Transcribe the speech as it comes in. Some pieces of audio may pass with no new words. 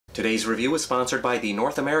Today's review is sponsored by the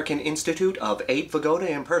North American Institute of Abe Vigoda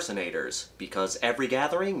Impersonators, because every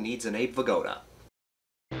gathering needs an Abe Vigoda.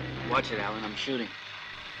 Watch it, Alan, I'm shooting.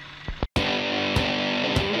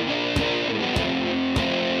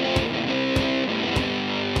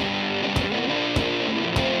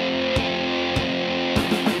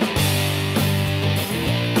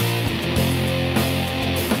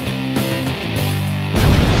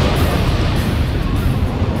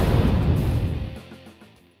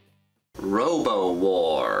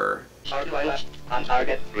 Robowar. On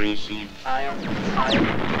target. Receive. Fire.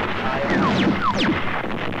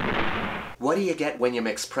 What do you get when you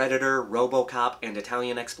mix Predator, RoboCop, and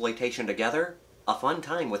Italian Exploitation together? A fun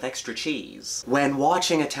time with extra cheese. When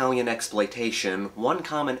watching Italian Exploitation, one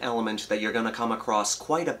common element that you're gonna come across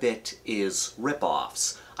quite a bit is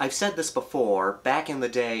rip-offs. I've said this before, back in the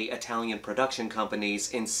day, Italian production companies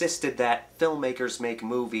insisted that filmmakers make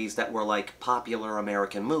movies that were like popular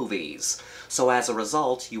American movies. So as a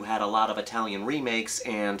result, you had a lot of Italian remakes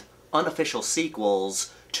and unofficial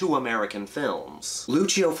sequels to American films.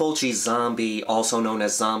 Lucio Fulci's Zombie, also known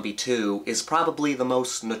as Zombie 2, is probably the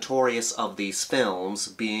most notorious of these films,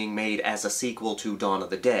 being made as a sequel to Dawn of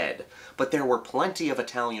the Dead. But there were plenty of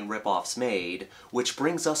Italian rip-offs made, which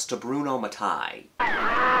brings us to Bruno Mattei.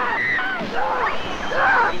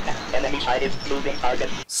 Enemy side is losing target.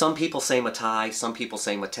 Some people say Mattei, some people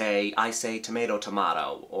say Mattei. I say tomato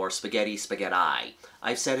tomato, or spaghetti spaghetti.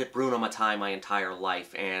 I've said it Bruno Mattei my entire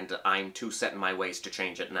life, and I'm too set in my ways to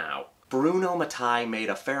change it now. Bruno Mattei made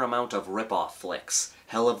a fair amount of rip-off flicks.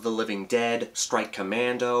 Hell of the Living Dead, Strike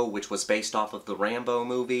Commando, which was based off of the Rambo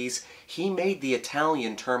movies. He made the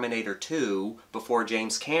Italian Terminator 2 before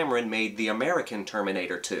James Cameron made the American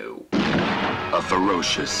Terminator 2. A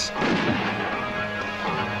ferocious...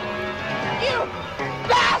 You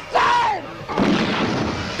bastard!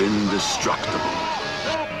 indestructible...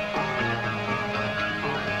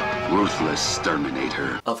 ruthless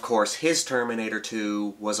Terminator. Of course, his Terminator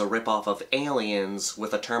 2 was a ripoff of Aliens,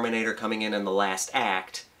 with a Terminator coming in the last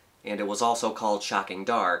act, and it was also called Shocking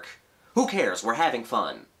Dark. Who cares? We're having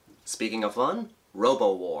fun. Speaking of fun,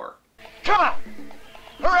 Robowar. Come on!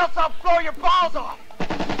 Or else I'll blow your balls off!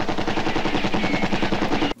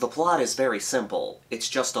 The plot is very simple. It's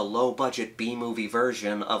just a low-budget B-movie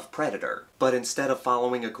version of Predator. But instead of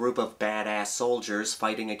following a group of badass soldiers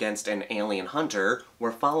fighting against an alien hunter,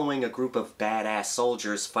 we're following a group of badass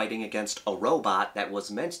soldiers fighting against a robot that was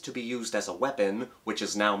meant to be used as a weapon, which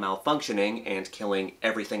is now malfunctioning and killing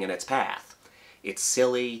everything in its path. It's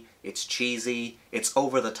silly, it's cheesy, it's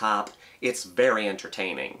over the top, it's very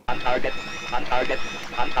entertaining. On target, on target,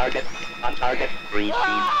 on target, on target. Receive.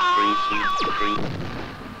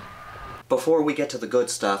 Before we get to the good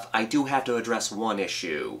stuff, I do have to address one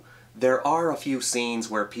issue. There are a few scenes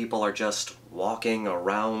where people are just walking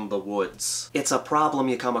around the woods. It's a problem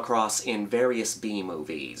you come across in various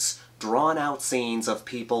B-movies. Drawn-out scenes of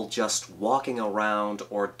people just walking around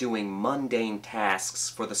or doing mundane tasks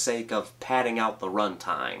for the sake of padding out the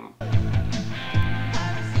runtime.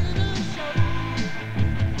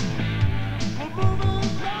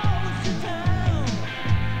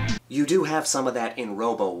 You do have some of that in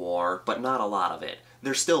Robowar, but not a lot of it.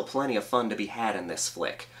 There's still plenty of fun to be had in this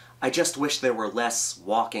flick. I just wish there were less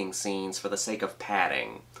walking scenes for the sake of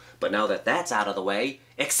padding. But now that that's out of the way,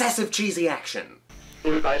 excessive cheesy action!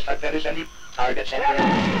 The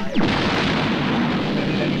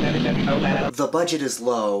budget is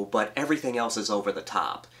low, but everything else is over the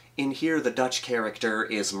top. In here, the Dutch character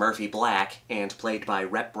is Murphy Black, and played by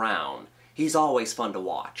Rep Brown. He's always fun to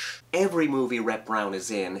watch. Every movie Rep Brown is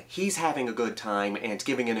in, he's having a good time and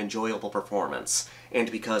giving an enjoyable performance. And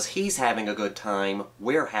because he's having a good time,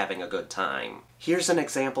 we're having a good time. Here's an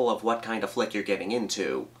example of what kind of flick you're getting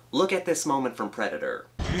into. Look at this moment from Predator.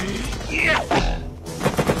 Yeah.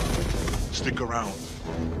 Stick around.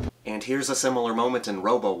 And here's a similar moment in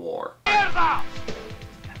Robowar.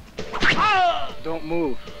 Don't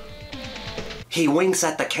move. He winks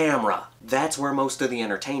at the camera. That's where most of the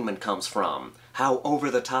entertainment comes from. How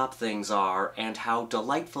over-the-top things are, and how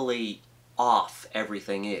delightfully off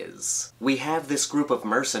everything is. We have this group of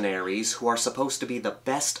mercenaries who are supposed to be the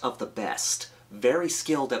best of the best, very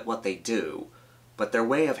skilled at what they do, but their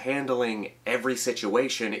way of handling every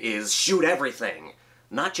situation is shoot everything.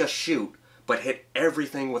 Not just shoot, but hit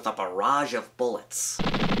everything with a barrage of bullets.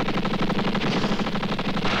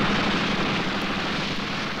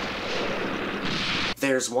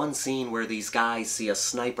 There's one scene where these guys see a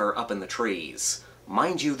sniper up in the trees.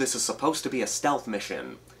 Mind you, this is supposed to be a stealth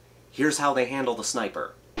mission. Here's how they handle the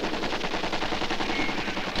sniper.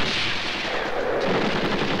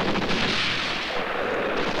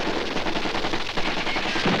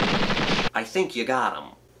 I think you got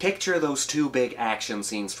 'em. Picture those two big action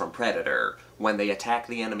scenes from Predator, when they attack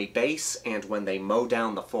the enemy base and when they mow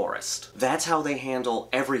down the forest. That's how they handle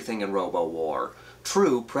everything in Robowar.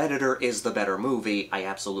 True, Predator is the better movie, I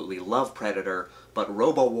absolutely love Predator, but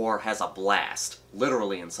Robowar has a blast,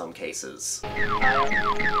 literally in some cases.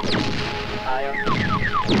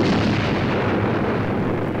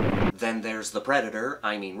 Then there's the Predator,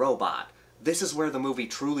 I mean Robot. This is where the movie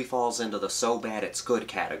truly falls into the so bad it's good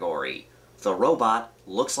category. The robot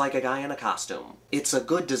looks like a guy in a costume. It's a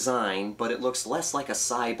good design, but it looks less like a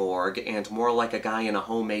cyborg and more like a guy in a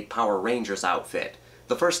homemade Power Rangers outfit.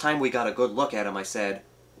 The first time we got a good look at him, I said,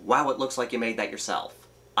 wow, it looks like you made that yourself.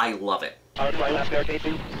 I love it.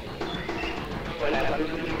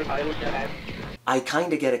 I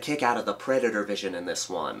kinda get a kick out of the Predator vision in this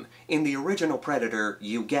one. In the original Predator,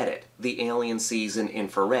 you get it. The alien sees in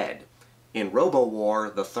infrared. In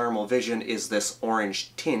Robowar, the thermal vision is this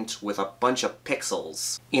orange tint with a bunch of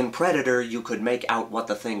pixels. In Predator, you could make out what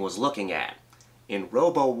the thing was looking at. In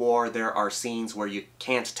Robowar, there are scenes where you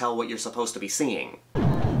can't tell what you're supposed to be seeing.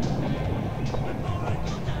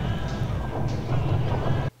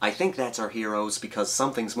 I think that's our heroes because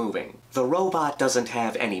something's moving. The robot doesn't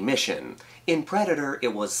have any mission. In Predator,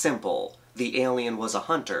 it was simple. The alien was a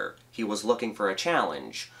hunter. He was looking for a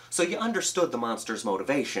challenge. So you understood the monster's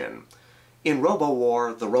motivation. In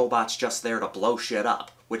Robowar, the robot's just there to blow shit up,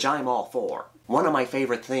 which I'm all for. One of my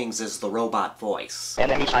favorite things is the robot voice.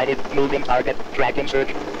 Enemy sighted, moving target, tracking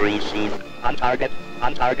search, proceed, on target,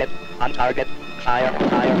 on target, on target, fire,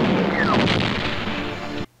 fire.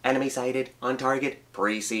 Enemy sighted, on target,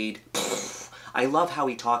 proceed. I love how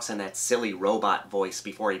he talks in that silly robot voice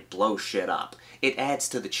before he blows shit up. It adds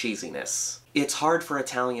to the cheesiness. It's hard for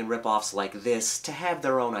Italian ripoffs like this to have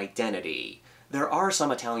their own identity. There are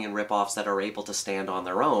some Italian ripoffs that are able to stand on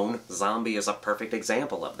their own. Zombie is a perfect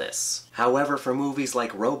example of this. However, for movies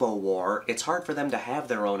like Robowar, it's hard for them to have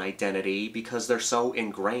their own identity because they're so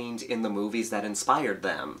ingrained in the movies that inspired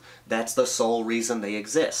them. That's the sole reason they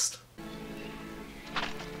exist.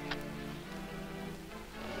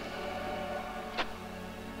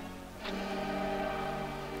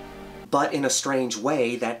 But in a strange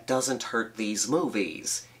way, that doesn't hurt these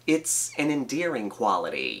movies. It's an endearing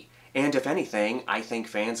quality. And if anything, I think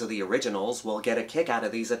fans of the originals will get a kick out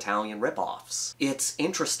of these Italian ripoffs. It's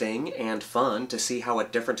interesting and fun to see how a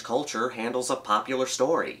different culture handles a popular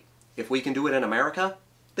story. If we can do it in America,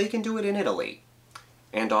 they can do it in Italy.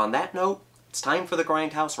 And on that note, it's time for the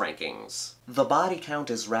Grindhouse rankings. The body count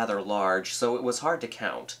is rather large, so it was hard to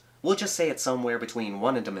count. We'll just say it's somewhere between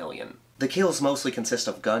 1 and a million. The kills mostly consist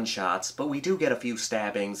of gunshots, but we do get a few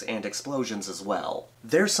stabbings and explosions as well.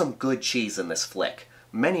 There's some good cheese in this flick.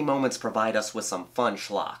 Many moments provide us with some fun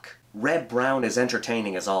schlock. Red Brown is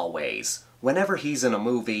entertaining as always. Whenever he's in a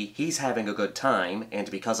movie, he's having a good time,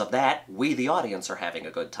 and because of that, we the audience are having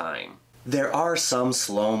a good time. There are some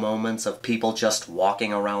slow moments of people just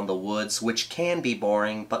walking around the woods, which can be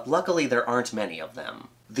boring, but luckily there aren't many of them.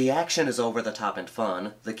 The action is over the top and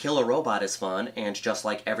fun, the killer robot is fun, and just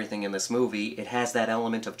like everything in this movie, it has that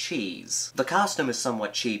element of cheese. The costume is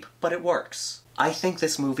somewhat cheap, but it works. I think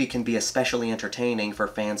this movie can be especially entertaining for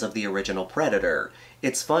fans of the original Predator.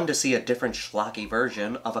 It's fun to see a different schlocky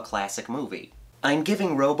version of a classic movie. I'm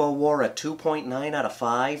giving Robowar a 2.9 out of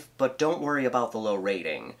 5, but don't worry about the low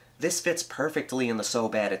rating. This fits perfectly in the so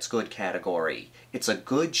bad it's good category. It's a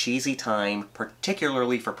good cheesy time,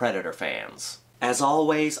 particularly for Predator fans. As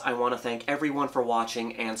always, I want to thank everyone for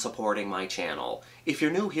watching and supporting my channel. If you're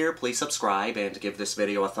new here, please subscribe and give this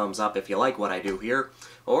video a thumbs up if you like what I do here,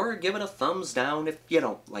 or give it a thumbs down if you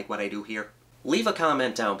don't like what I do here. Leave a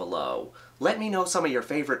comment down below. Let me know some of your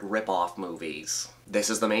favorite rip-off movies. This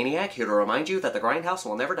is the Maniac, here to remind you that the Grindhouse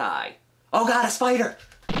will never die. Oh god, a spider!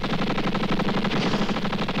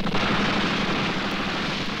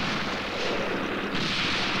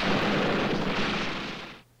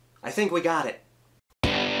 I think we got it.